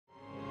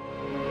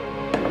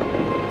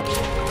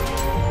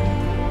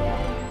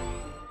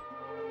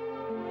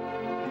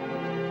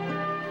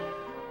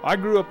I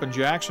grew up in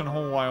Jackson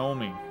Hole,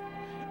 Wyoming,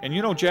 and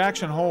you know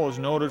Jackson Hole is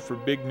noted for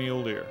big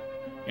mule deer,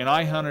 and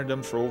I hunted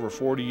them for over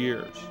 40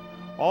 years.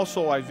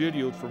 Also, I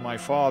videoed for my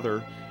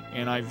father,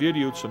 and I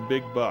videoed some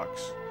big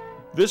bucks.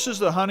 This is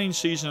the hunting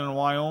season in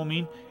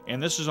Wyoming,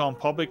 and this is on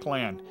public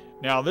land.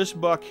 Now this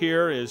buck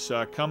here is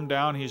come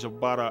down. He's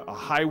about a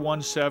high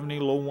 170,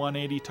 low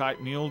 180 type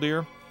mule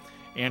deer,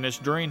 and it's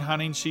during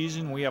hunting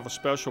season. We have a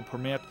special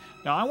permit.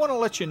 Now I want to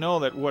let you know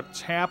that what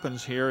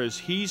happens here is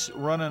he's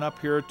running up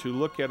here to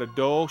look at a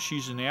doe.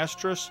 She's an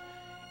estrus,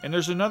 and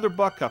there's another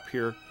buck up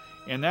here,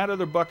 and that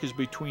other buck is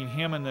between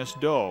him and this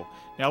doe.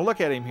 Now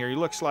look at him here.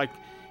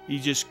 He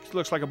just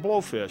looks like a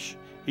blowfish.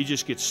 He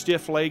just gets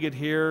stiff-legged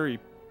here. He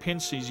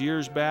pints his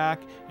ears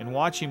back, and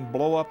watch him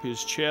blow up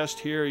his chest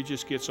here. He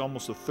just gets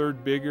almost a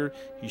third bigger.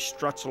 He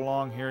struts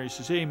along here. He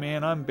says, "Hey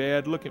man, I'm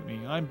bad. Look at me.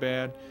 I'm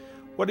bad."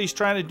 What he's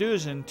trying to do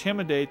is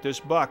intimidate this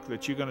buck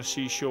that you're going to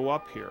see show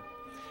up here.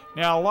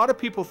 Now a lot of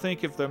people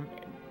think if the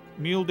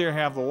mule deer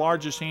have the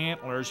largest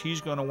antlers, he's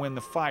going to win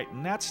the fight,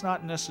 and that's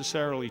not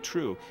necessarily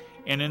true.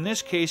 And in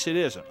this case it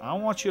isn't. I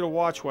want you to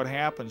watch what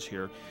happens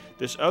here.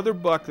 This other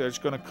buck that's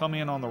going to come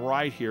in on the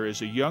right here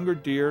is a younger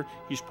deer.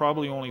 He's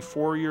probably only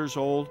 4 years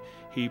old.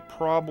 He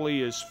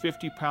probably is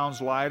 50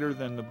 pounds lighter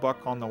than the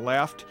buck on the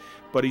left,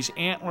 but his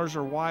antlers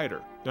are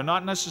wider. They're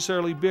not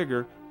necessarily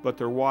bigger, but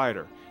they're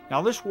wider.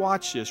 Now let's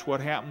watch this,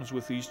 what happens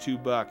with these two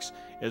bucks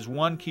as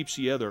one keeps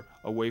the other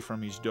away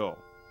from his doe.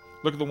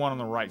 Look at the one on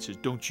the right, says,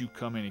 "Don't you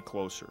come any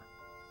closer."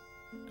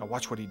 Now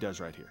watch what he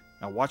does right here.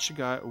 Now watch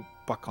the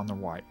buck on the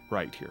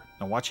right here.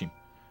 Now watch him.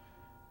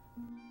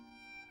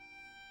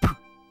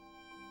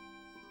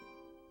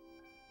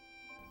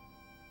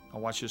 Now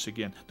watch this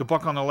again. The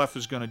buck on the left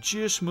is going to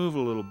just move a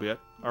little bit.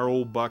 Our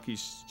old buck,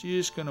 he's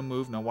just going to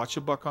move. Now watch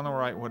the buck on the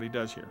right, what he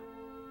does here.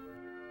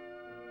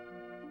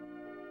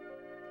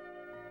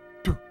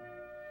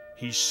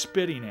 He's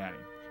spitting at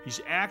him.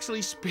 He's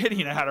actually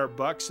spitting at our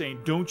buck,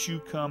 saying, "Don't you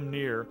come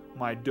near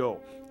my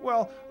doe."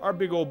 Well, our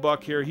big old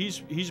buck here,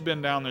 he's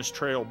been down this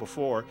trail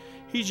before.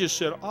 He just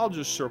said, "I'll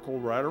just circle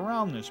right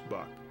around this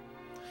buck."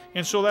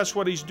 And so that's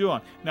what he's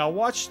doing. Now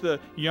watch the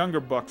younger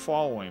buck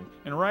follow him.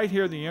 And right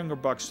here the younger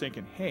buck's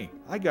thinking, "Hey,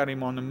 I got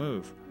him on the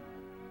move.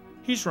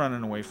 He's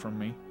running away from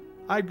me.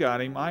 I've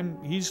got him.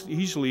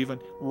 He's leaving."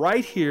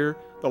 Right here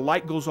the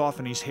light goes off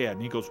in his head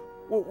and he goes,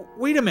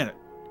 "Wait a minute.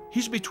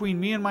 He's between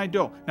me and my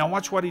doe." Now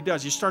watch what he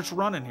does. He starts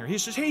running here. He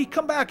says, "Hey,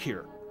 come back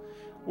here."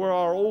 Well,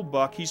 our old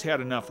buck, he's had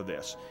enough of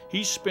this.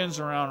 He spins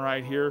around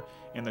right here,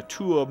 and the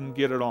two of them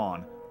get it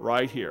on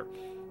right here.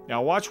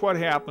 Now watch what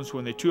happens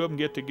when the two of them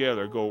get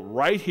together. Go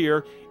right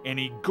here, and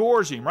he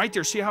gores him right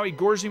there. See how he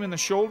gores him in the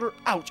shoulder?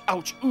 Ouch,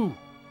 ouch, ooh.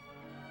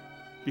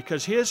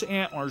 Because his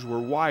antlers were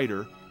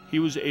wider, he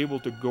was able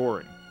to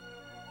gore him.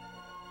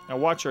 Now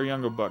watch our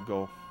younger buck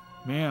go,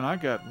 "Man,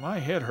 my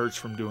head hurts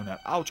from doing that.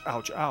 Ouch,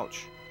 ouch,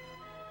 ouch."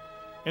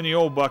 And the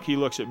old buck, he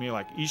looks at me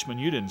like, "Eastman,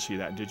 you didn't see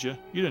that, did you?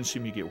 You didn't see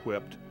me get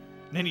whipped."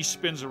 And then he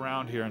spins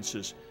around here and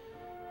says,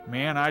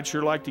 "Man, I'd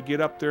sure like to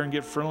get up there and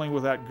get friendly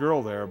with that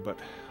girl there, but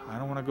I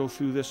don't want to go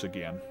through this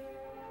again."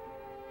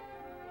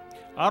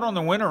 Out on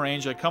the winter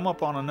range, I come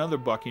up on another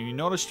buck, and you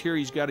noticed here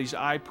he's got his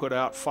eye put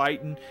out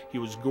fighting. He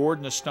was gored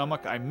in the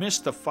stomach. I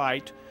missed the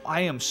fight.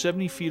 I am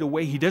 70 feet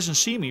away. He doesn't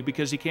see me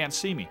because he can't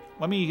see me.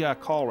 Let me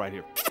call right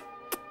here.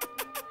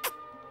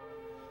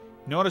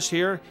 Notice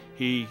here,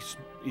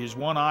 his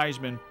one eye's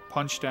been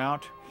punched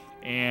out.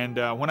 And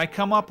when I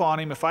come up on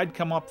him, if I'd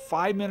come up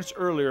 5 minutes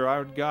earlier, I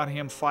would have got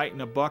him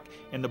fighting a buck.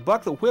 And the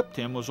buck that whipped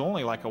him was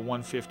only like a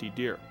 150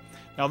 deer.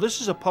 Now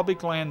this is a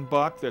public land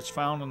buck that's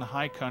found in the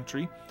high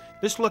country.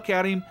 Let's look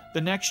at him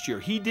the next year.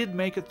 He did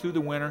make it through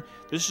the winter.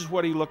 This is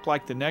what he looked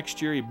like the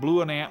next year. He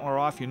blew an antler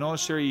off. You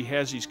notice there he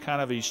has his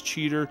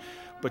cheater.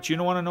 But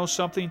you want to know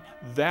something?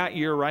 That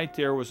year right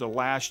there was the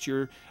last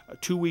year.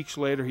 2 weeks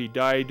later he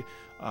died,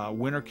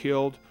 winter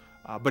killed.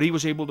 But he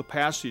was able to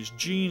pass his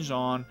genes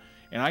on.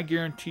 And I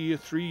guarantee you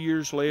 3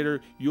 years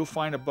later you'll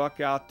find a buck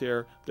out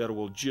there that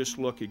will just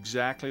look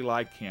exactly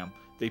like him.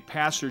 They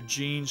pass their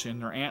genes and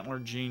their antler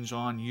genes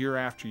on year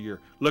after year.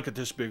 Look at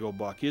this big old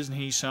buck. Isn't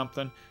he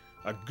something?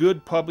 A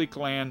good public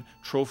land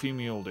trophy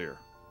mule deer.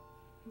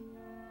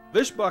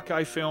 This buck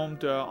I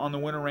filmed on the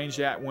winter range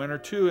that winter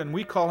too, and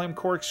we call him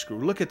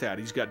Corkscrew. Look at that.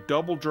 He's got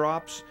double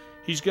drops.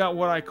 He's got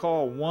what I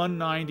call a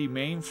 190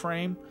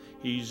 mainframe.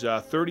 He's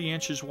 30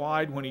 inches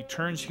wide. When he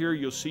turns here,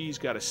 you'll see he's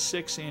got a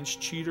 6-inch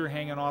cheater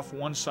hanging off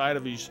one side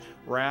of his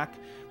rack.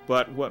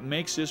 But what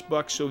makes this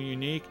buck so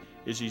unique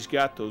is he's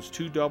got those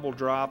two double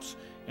drops,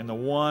 and the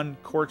one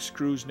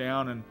corkscrews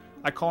down, and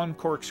I call him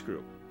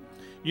Corkscrew.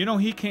 You know,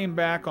 he came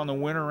back on the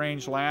winter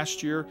range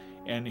last year,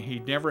 and he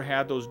never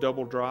had those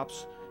double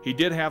drops. He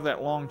did have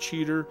that long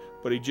cheater,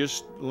 but he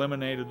just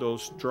eliminated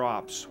those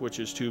drops, which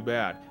is too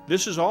bad.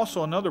 This is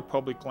also another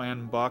public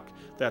land buck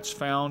that's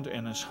found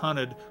and is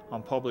hunted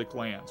on public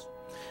lands.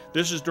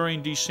 This is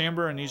during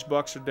December, and these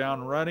bucks are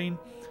down rutting,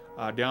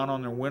 down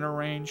on their winter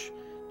range.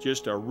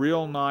 Just a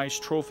real nice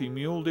trophy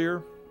mule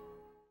deer.